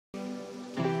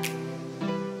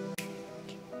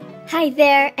Hi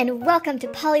there, and welcome to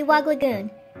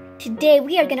PollyWogLagoon. Today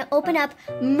we are going to open up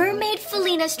Mermaid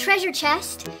Felina's treasure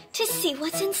chest to see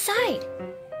what's inside.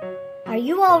 Are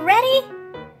you all ready?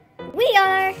 We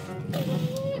are!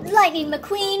 Lightning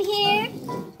McQueen here,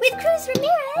 with Cruz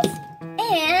Ramirez,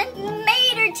 and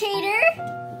Mater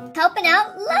Tater, helping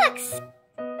out Lux.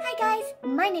 Hi guys,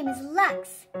 my name is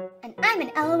Lux, and I'm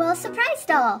an LOL surprise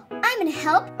doll. I'm gonna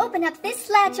help open up this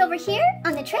latch over here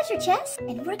on the treasure chest,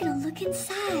 and we're gonna look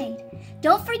inside.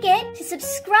 Don't forget to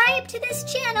subscribe to this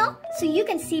channel so you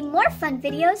can see more fun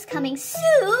videos coming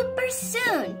super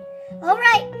soon.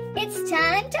 Alright, it's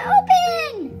time to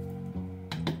open!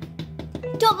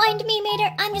 Don't mind me,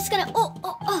 Mater, I'm just gonna,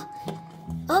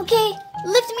 Okay,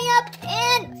 lift me up,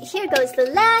 and here goes the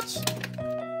latch.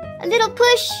 A little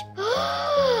push.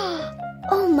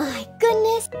 Oh my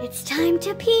goodness, it's time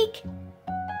to peek.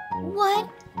 What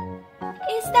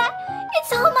is that?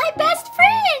 It's all my best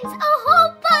friends! A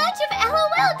whole bunch of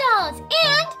LOL dolls!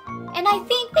 And I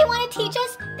think they want to teach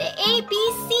us the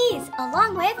ABCs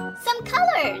along with some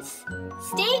colors.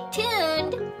 Stay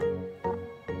tuned.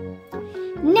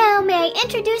 Now may I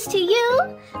introduce to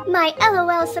you my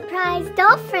LOL surprise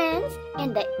doll friends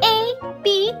and the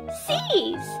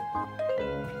ABCs.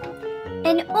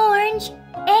 An orange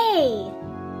A.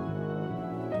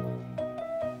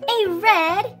 A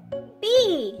red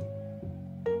B.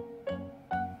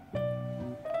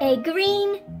 A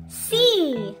green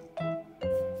C.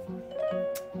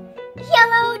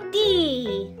 Yellow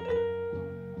D.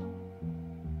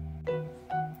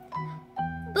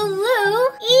 Blue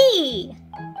E.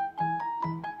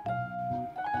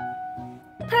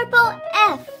 Purple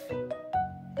F.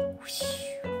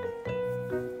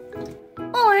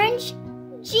 Orange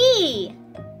G.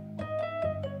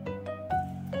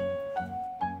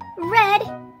 Red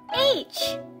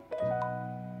H.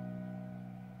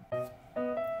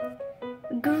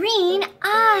 Green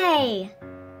I.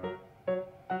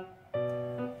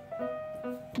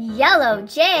 Yellow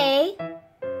J.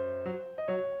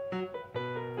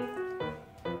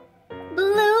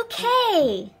 Blue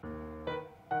K.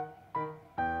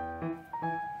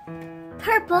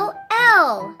 Purple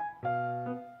L.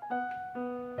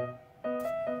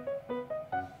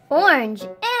 Orange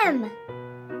M.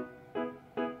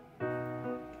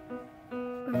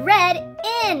 Red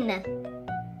N.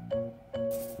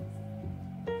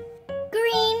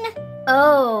 Green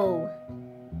O.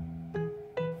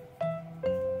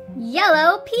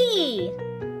 Yellow P.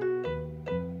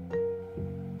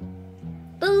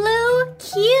 Blue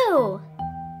Q.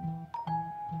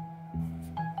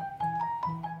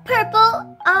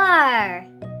 Purple R.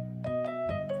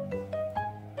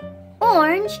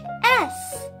 Orange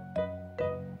S.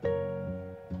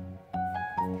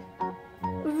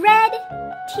 Red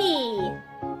T.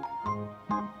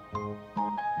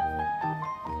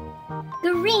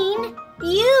 Green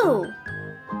U.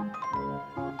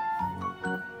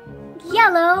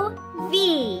 Yellow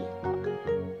V.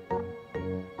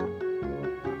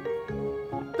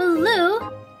 Blue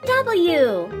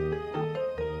W.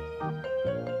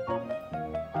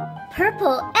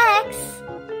 Purple X.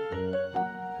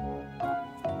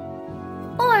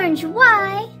 Orange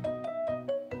Y.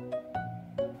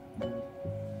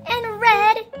 And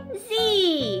red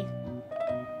Z.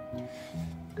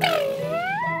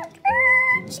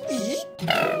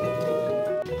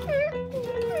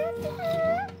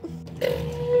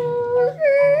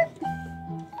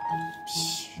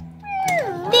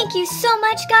 Thank you so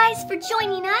much, guys, for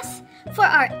joining us for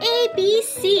our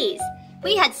ABCs.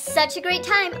 We had such a great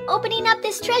time opening up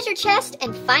this treasure chest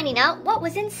and finding out what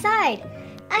was inside.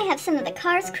 I have some of the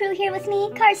Cars crew here with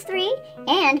me, Cars 3,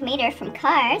 and Mater from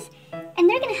Cars, and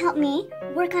they're going to help me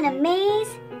work on a maze,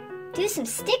 do some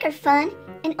sticker fun,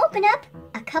 and open up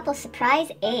a couple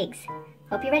surprise eggs.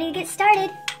 Hope you're ready to get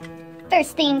started.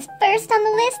 First things first on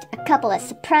the list, a couple of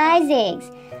surprise eggs.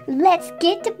 Let's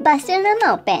get to busting them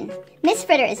open. Miss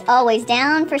Fritter is always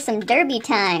down for some derby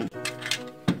time.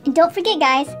 And don't forget,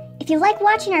 guys, if you like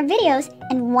watching our videos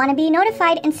and want to be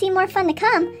notified and see more fun to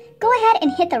come, go ahead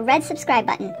and hit the red subscribe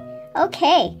button.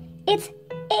 Okay, it's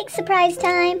egg surprise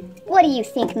time. What do you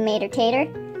think, Mater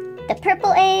Tater? The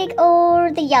purple egg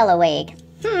or the yellow egg?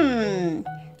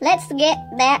 Let's get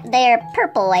that there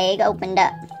purple egg opened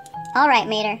up. Alright,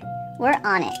 Mater, we're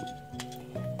on it.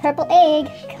 Purple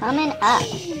egg coming up.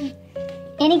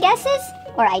 Any guesses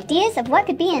or ideas of what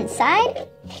could be inside?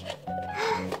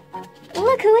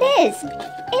 Look who it is.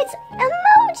 It's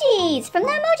Emojis from the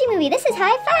Emoji movie. This is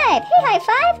High Five. Hey, High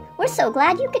Five. We're so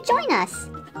glad you could join us.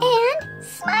 And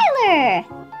Smiler.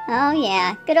 Oh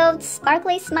yeah, good old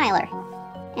sparkly Smiler.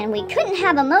 And we couldn't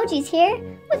have emojis here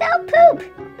without Poop.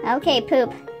 Okay,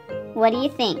 Poop, what do you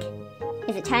think?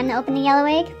 Is it time to open the yellow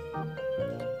egg?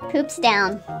 Poops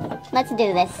down. Let's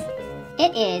do this.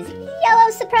 It is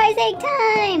yellow surprise egg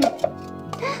time!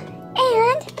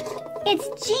 And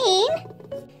it's Jean!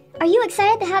 Are you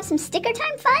excited to have some sticker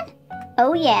time fun?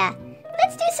 Oh yeah,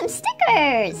 let's do some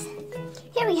stickers!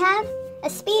 Here we have a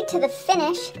Speed to the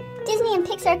Finish, Disney and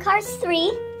Pixar Cars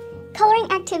 3,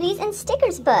 Coloring Activities and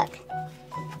Stickers book.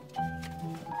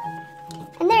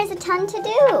 And there's a ton to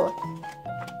do.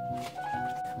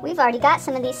 We've already got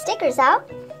some of these stickers out,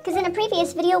 because in a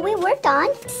previous video we worked on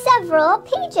several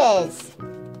pages.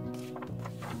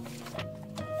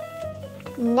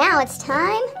 Now it's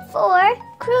time for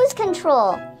cruise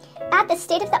control. At the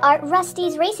state-of-the-art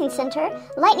Rusty's Racing Center,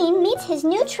 Lightning meets his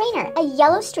new trainer, a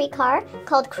yellow streetcar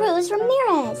called Cruz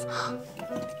Ramirez.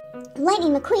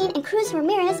 Lightning McQueen and Cruz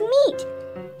Ramirez meet.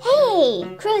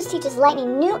 Hey! Cruz teaches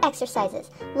Lightning new exercises.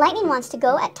 Lightning wants to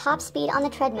go at top speed on the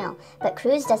treadmill, but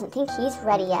Cruz doesn't think he's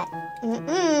ready yet.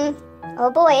 Oh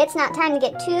boy, it's not time to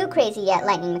get too crazy yet,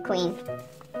 Lightning McQueen.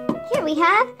 Here we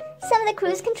have some of the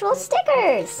cruise control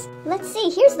stickers. Let's see,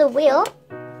 here's the wheel.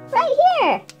 Right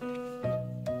here.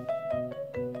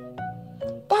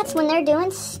 That's when they're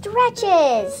doing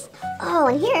stretches. Oh,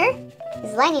 and here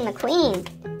is Lightning McQueen.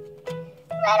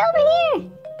 Right over here.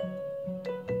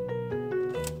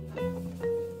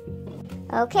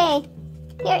 Okay,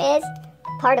 here is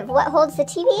part of what holds the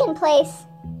TV in place.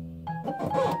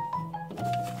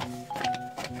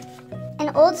 An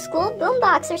old school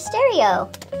boombox or stereo.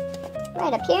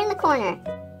 Right up here in the corner.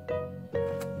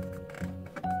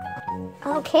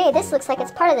 Okay, this looks like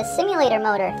it's part of the simulator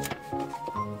motor.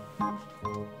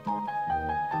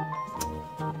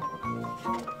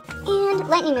 And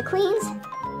Lightning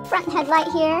McQueen's front headlight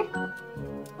here.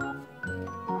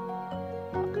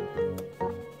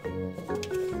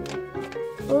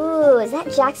 Ooh, is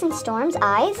that Jackson Storm's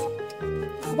eyes?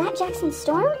 Is that Jackson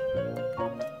Storm?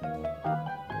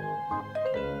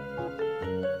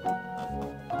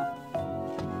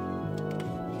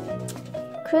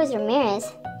 Cruz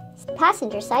Ramirez's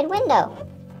passenger side window.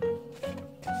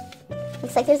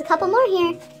 Looks like there's a couple more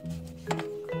here.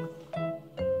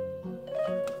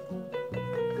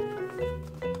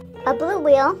 A blue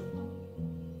wheel,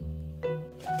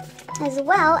 as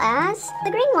well as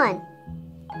the green one.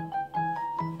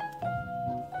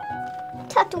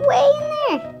 Tucked way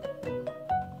in there.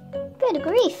 Good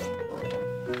grief.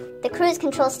 The cruise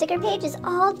control sticker page is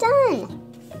all done.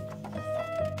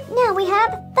 Now we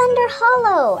have Thunder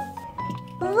Hollow.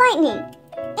 Lightning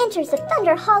enters the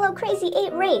Thunder Hollow Crazy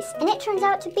 8 race, and it turns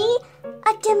out to be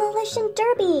a demolition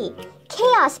derby.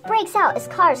 Chaos breaks out as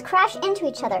cars crash into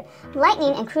each other.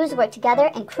 Lightning and Cruz work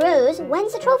together, and Cruz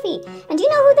wins the trophy. And do you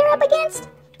know who they're up against?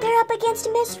 They're up against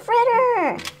Miss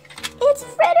Fritter. It's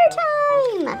Fritter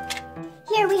time.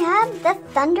 Here we have the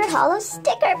Thunder Hollow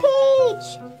sticker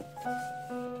page.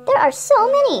 There are so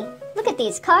many. Look at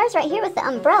these cars right here with the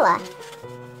umbrella.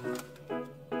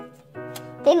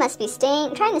 They must be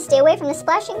trying to stay away from the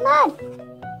splashing mud.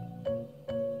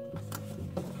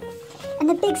 And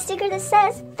the big sticker that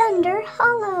says Thunder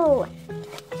Hollow.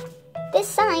 This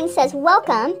sign says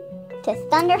welcome to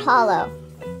Thunder Hollow.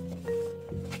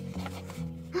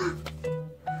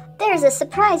 There's a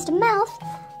surprised mouth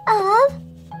of,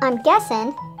 I'm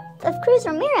guessing, of Cruz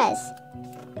Ramirez.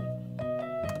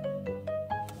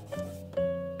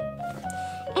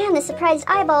 And the surprised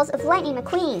eyeballs of Lightning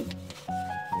McQueen.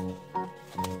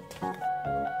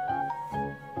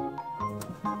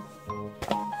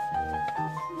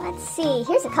 Let's see,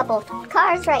 here's a couple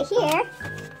cars right here.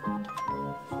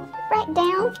 Right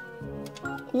down.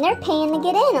 And they're paying to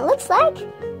get in, it looks like.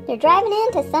 They're driving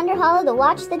into Thunder Hollow to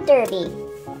watch the derby.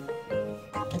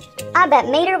 I bet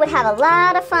Mater would have a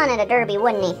lot of fun at a derby,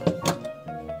 wouldn't he?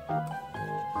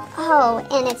 Oh,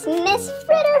 and it's Miss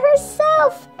Fritter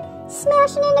herself,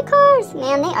 smashing into cars.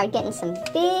 Man, they are getting some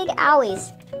big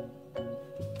owies.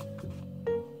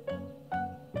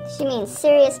 She means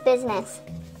serious business.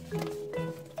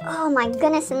 Oh my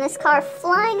goodness, and this car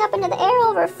flying up into the air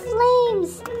over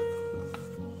flames.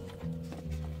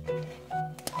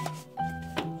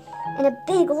 And a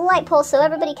big light pole so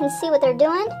everybody can see what they're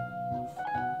doing.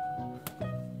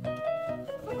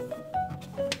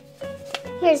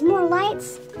 Here's more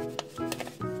lights.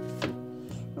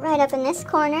 Right up in this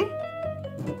corner.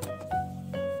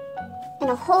 And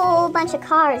a whole bunch of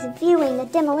cars viewing the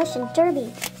demolition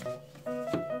derby.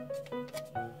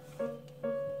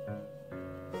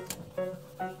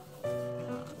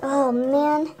 Oh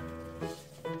man.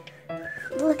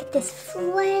 Look at this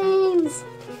flames.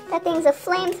 That thing's a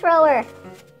flamethrower.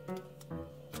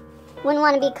 Wouldn't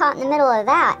want to be caught in the middle of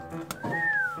that.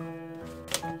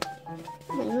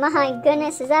 And my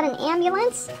goodness, is that an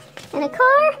ambulance? And a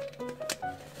car?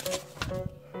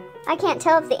 I can't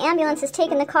tell if the ambulance has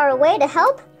taken the car away to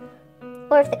help,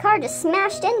 or if the car just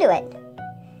smashed into it.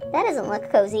 That doesn't look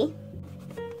cozy.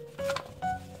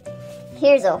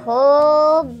 Here's a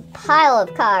whole pile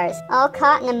of cars, all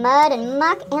caught in the mud and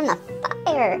muck and the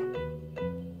fire.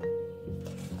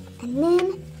 And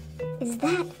then, is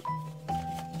that...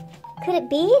 Could it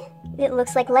be? It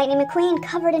looks like Lightning McQueen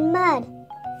covered in mud.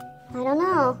 I don't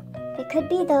know. It could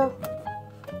be, though.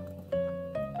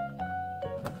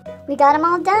 We got them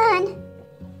all done.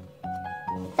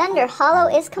 Thunder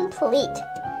Hollow is complete.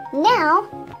 Now,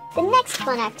 the next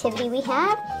fun activity we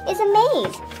have is a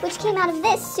maze, which came out of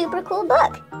this super cool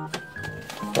book.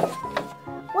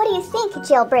 What do you think,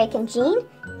 Jailbreak and Jean?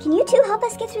 Can you two help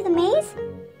us get through the maze?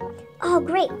 Oh,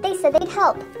 great. They said they'd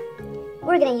help.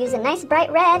 We're going to use a nice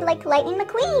bright red like Lightning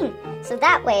McQueen, so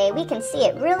that way we can see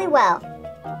it really well.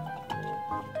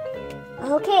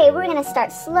 Okay, we're going to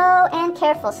start slow and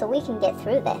careful so we can get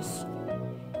through this.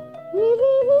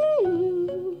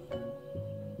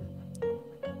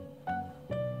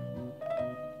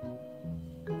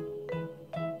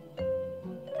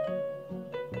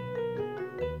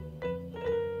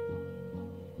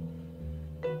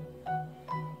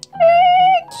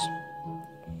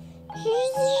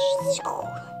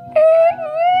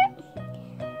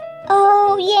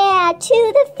 Oh yeah,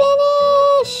 to the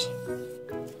finish!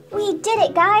 We did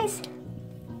it, guys!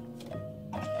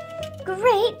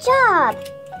 Great job!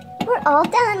 We're all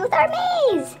done with our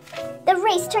maze! The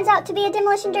race turns out to be a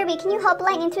demolition derby. Can you help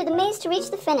Lightning through the maze to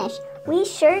reach the finish? We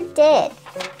sure did.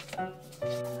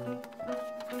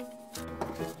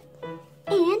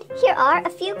 And here are a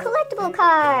few collectible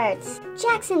cards.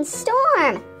 Jackson's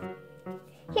Storm!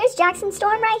 Here's Jackson's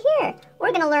Storm right here.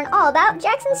 We're going to learn all about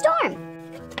Jackson's Storm.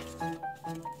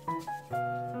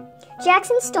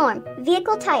 Jackson's Storm,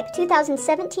 vehicle type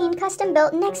 2017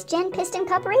 custom-built next-gen Piston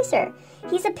Cup racer.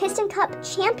 He's a Piston Cup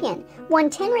champion, won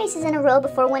 10 races in a row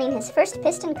before winning his first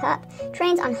Piston Cup,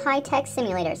 trains on high-tech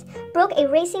simulators, broke a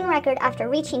racing record after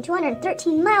reaching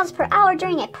 213 miles per hour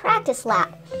during a practice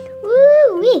lap.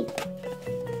 Woo-wee!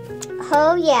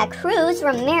 Oh yeah, Cruz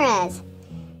Ramirez.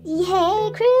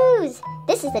 Yay, Cruz!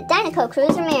 This is the Dynaco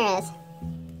Cruz Ramirez.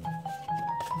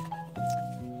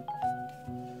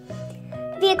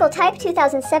 Vehicle type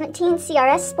 2017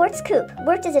 CRS Sports Coupe.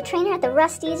 Worked as a trainer at the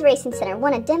Rusty's Racing Center.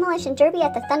 Won a demolition derby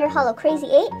at the Thunder Hollow Crazy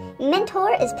 8.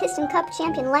 Mentor is Piston Cup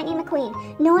champion Lightning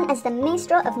McQueen, known as the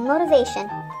Maestro of Motivation.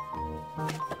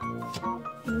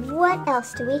 What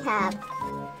else do we have?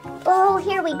 Oh,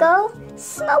 here we go.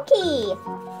 Smokey!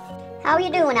 How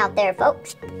you doing out there,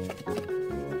 folks?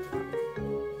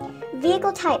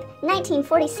 Vehicle type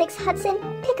 1946 Hudson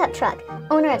pickup truck.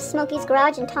 Owner of Smokey's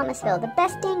Garage in Thomasville, the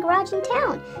best dang garage in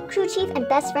town. Crew chief and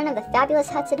best friend of the fabulous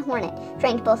Hudson Hornet.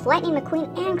 Trained both Lightning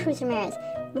McQueen and Cruz Ramirez.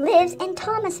 Lives in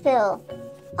Thomasville.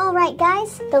 Alright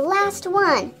guys, the last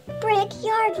one. Brick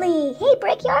Yardley. Hey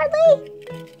Brick Yardley!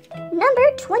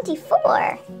 Number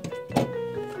 24.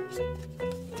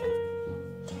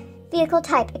 Vehicle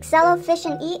type Excello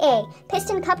Fission EA.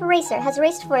 Piston Cup racer. Has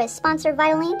raced for his sponsor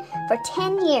Vitaline for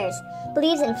 10 years.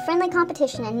 Believes in friendly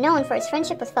competition and known for his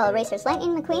friendship with fellow racers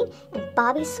Lightning McQueen and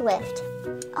Bobby Swift.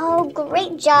 Oh,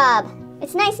 great job!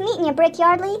 It's nice meeting you, Brick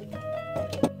Yardley.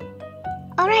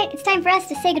 Alright, it's time for us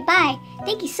to say goodbye.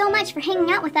 Thank you so much for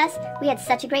hanging out with us. We had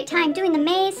such a great time doing the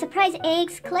maze, surprise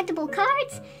eggs, collectible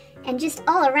cards, and just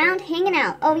all around hanging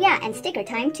out. Oh yeah, and sticker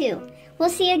time too. We'll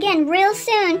see you again real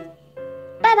soon.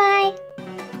 Bye-bye!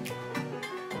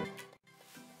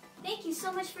 Thank you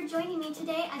so much for joining me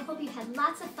today. I hope you had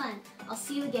lots of fun. I'll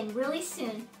see you again really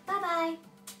soon. Bye-bye!